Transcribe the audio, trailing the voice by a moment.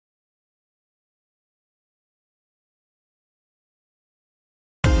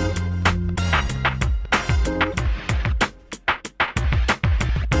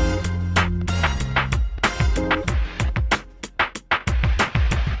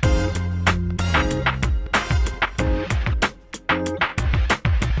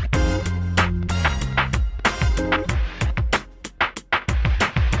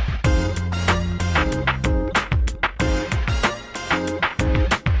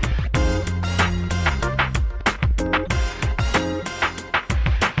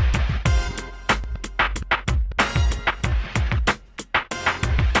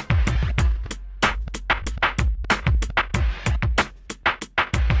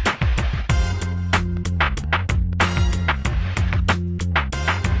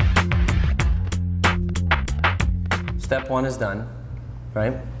step one is done,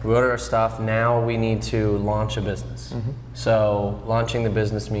 right? We ordered our stuff. Now we need to launch a business. So launching the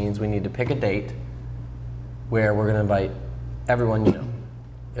business means we need to pick a date where we're going to invite everyone you know.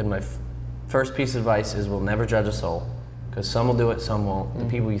 And my first piece of advice is we'll never judge a soul, because some will do it, some won't. The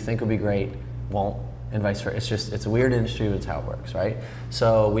people you think will be great won't, and vice versa. It's a weird industry, but it's how it works, right?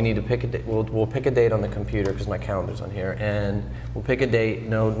 So we need to pick a date. We'll pick a date on the computer because my calendar's on here, and we'll pick a date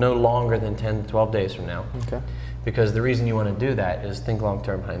no longer than 10 to 12 days from now. Okay. Because the reason you want to do that is think long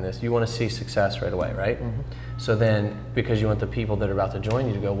term behind this. You want to see success right away, right? So then, because you want the people that are about to join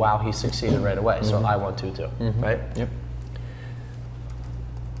you to go, wow, he succeeded right away, so I want to too, right? Yep.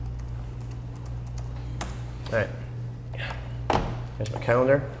 All right. Here's my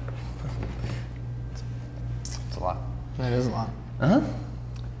calendar. It's a lot. That is a lot.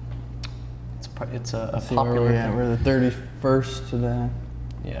 It's a popular thing. We're the 31st today.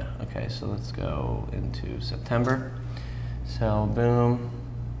 Yeah, okay, so let's go into September. So boom,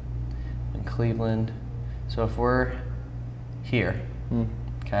 in Cleveland. So if we're here,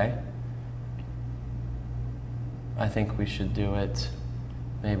 okay, I think we should do it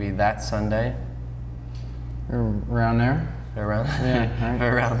maybe that Sunday. Around there? Around there? Yeah, right.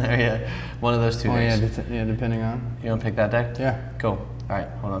 Around there, yeah. One of those 2 days. Yeah, depending on. You want to pick that day? Yeah. Cool. All right,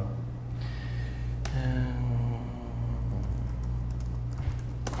 hold on.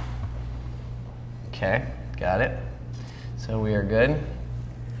 Okay, got it. So we are good.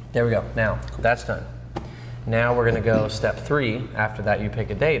 There we go. Now, that's done. Now we're going to go step 3. After that, you pick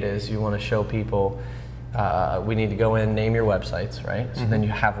a date. Is you want to show people, we need to go in, name your websites, right? So then you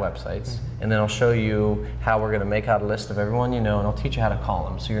have websites. And then I'll show you how we're going to make out a list of everyone you know, and I'll teach you how to call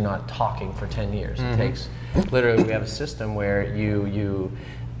them so you're not talking for 10 years. It takes, literally, we have a system where you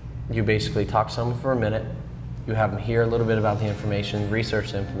basically talk to someone for a minute, you have them hear a little bit about the information,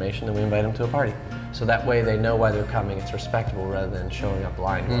 research the information, then we invite them to a party. So that way they know why they're coming. It's respectable rather than showing up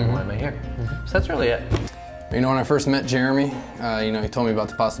blind, going, why am I here? So that's really it. You know, when I first met Jeremy, you know, he told me about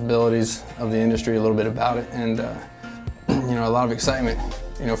the possibilities of the industry, a little bit about it, and you know, a lot of excitement,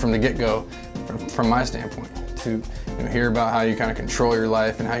 you know, from the get-go, from my standpoint, to hear about how you kind of control your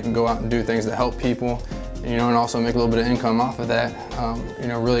life and how you can go out and do things that help people, you know, and also make a little bit of income off of that. You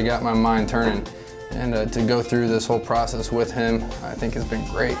know, really got my mind turning, and to go through this whole process with him, I think has been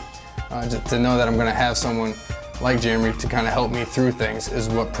great. Just to know that I'm going to have someone like Jeremy to kind of help me through things is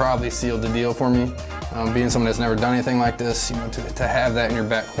what probably sealed the deal for me. Being someone that's never done anything like this, you know, to have that in your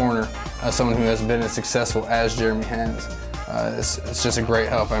back corner, someone who has been as successful as Jeremy has, it's just a great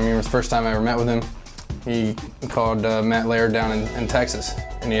help. I mean, it was the first time I ever met with him. He called Matt Laird down in Texas,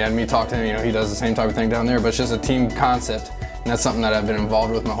 and he had me talk to him. You know, he does the same type of thing down there, but it's just a team concept, and that's something that I've been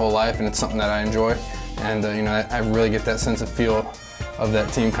involved with my whole life, and it's something that I enjoy. And you know, I really get that sense of feel of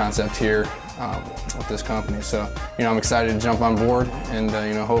that team concept here with this company. So, you know, I'm excited to jump on board, and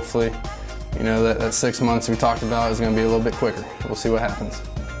you know, hopefully, you know, that 6 months we talked about is going to be a little bit quicker. We'll see what happens.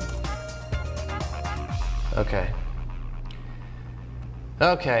 Okay.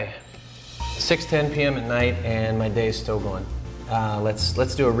 Okay. 6:10 p.m. at night, and my day's still going. Let's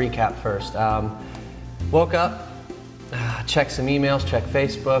do a recap first. Woke up, checked some emails, checked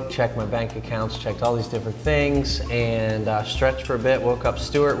Facebook, checked my bank accounts, checked all these different things, and stretched for a bit. Woke up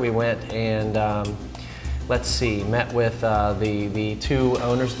Stuart. We went and let's see, met with the 2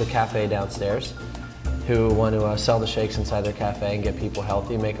 owners of the cafe downstairs who want to sell the shakes inside their cafe and get people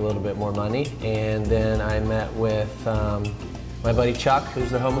healthy, make a little bit more money. And then I met with my buddy Chuck, who's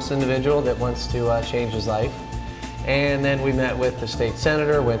the homeless individual that wants to change his life. And then we met with the state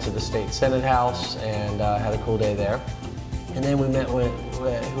senator, went to the state senate house, and had a cool day there. And then we met with,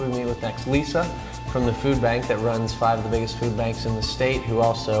 who we meet with next? Lisa from the food bank that runs 5 of the biggest food banks in the state, who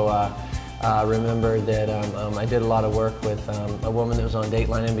also remembered that I did a lot of work with a woman that was on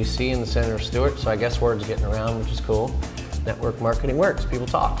Dateline NBC and the Senator Stewart, so I guess word's getting around, which is cool. Network marketing works, people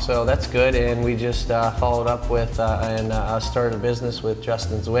talk, so that's good. And we just followed up with and started a business with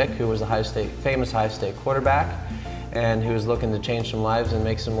Justin Zwick, who was a famous high state quarterback, and who was looking to change some lives and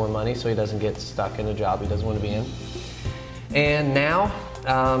make some more money so he doesn't get stuck in a job he doesn't want to be in. And now,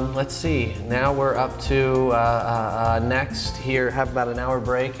 let's see, now we're up to next here, have about an hour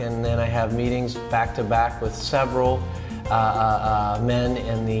break, and then I have meetings back to back with several men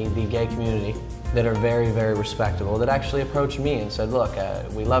in the gay community that are very, very respectable, that actually approached me and said, look,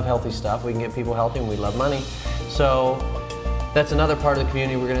 we love healthy stuff, we can get people healthy, and we love money. So that's another part of the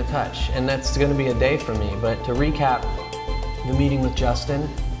community we're going to touch, and that's going to be a day for me. But to recap the meeting with Justin,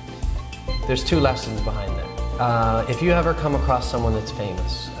 there's 2 lessons behind that. If you ever come across someone that's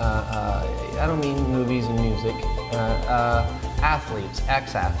famous, I don't mean movies and music, athletes,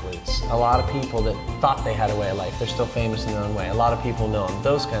 ex-athletes, a lot of people that thought they had a way of life, they're still famous in their own way. A lot of people know them.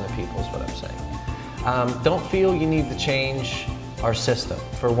 Those kind of people is what I'm saying. Don't feel you need to change our system.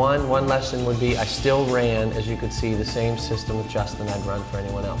 For one lesson would be I still ran, as you could see, the same system with Justin I'd run for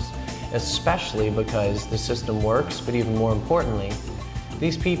anyone else. Especially because the system works, but even more importantly,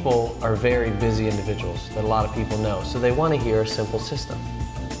 these people are very busy individuals that a lot of people know, so they want to hear a simple system.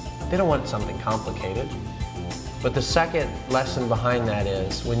 They don't want something complicated. But the second lesson behind that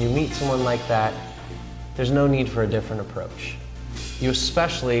is, when you meet someone like that, there's no need for a different approach. You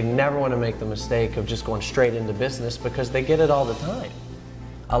especially never want to make the mistake of just going straight into business, because they get it all the time.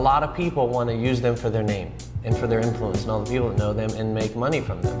 A lot of people want to use them for their name and for their influence and all the people that know them and make money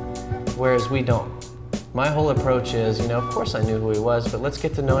from them, whereas we don't. My whole approach is, of course I knew who he was, but let's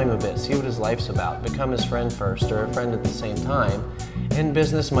get to know him a bit, see what his life's about, become his friend first, or a friend at the same time, and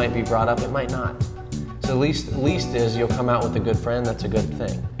business might be brought up, it might not. So least is you'll come out with a good friend, that's a good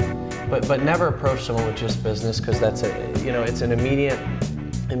thing. But never approach someone with just business, because that's it's an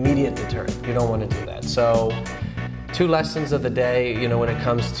immediate deterrent. You don't want to do that. So 2 lessons of the day, when it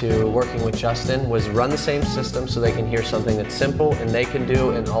comes to working with Justin, was run the same system so they can hear something that's simple and they can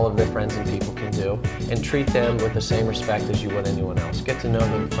do and all of their friends and people can do, and treat them with the same respect as you would anyone else. Get to know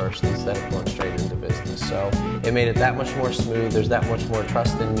them first instead of going straight into business. So it made it that much more smooth. There's that much more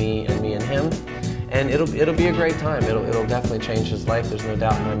trust in me and him. And it'll be a great time. It'll definitely change his life. There's no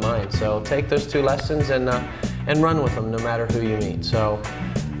doubt in my mind. So take those 2 lessons and run with them, no matter who you meet. So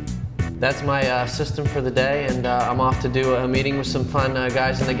that's my system for the day, and I'm off to do a meeting with some fun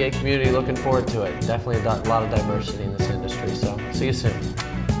guys in the gay community. Looking forward to it. Definitely a lot of diversity in this industry. So see you soon.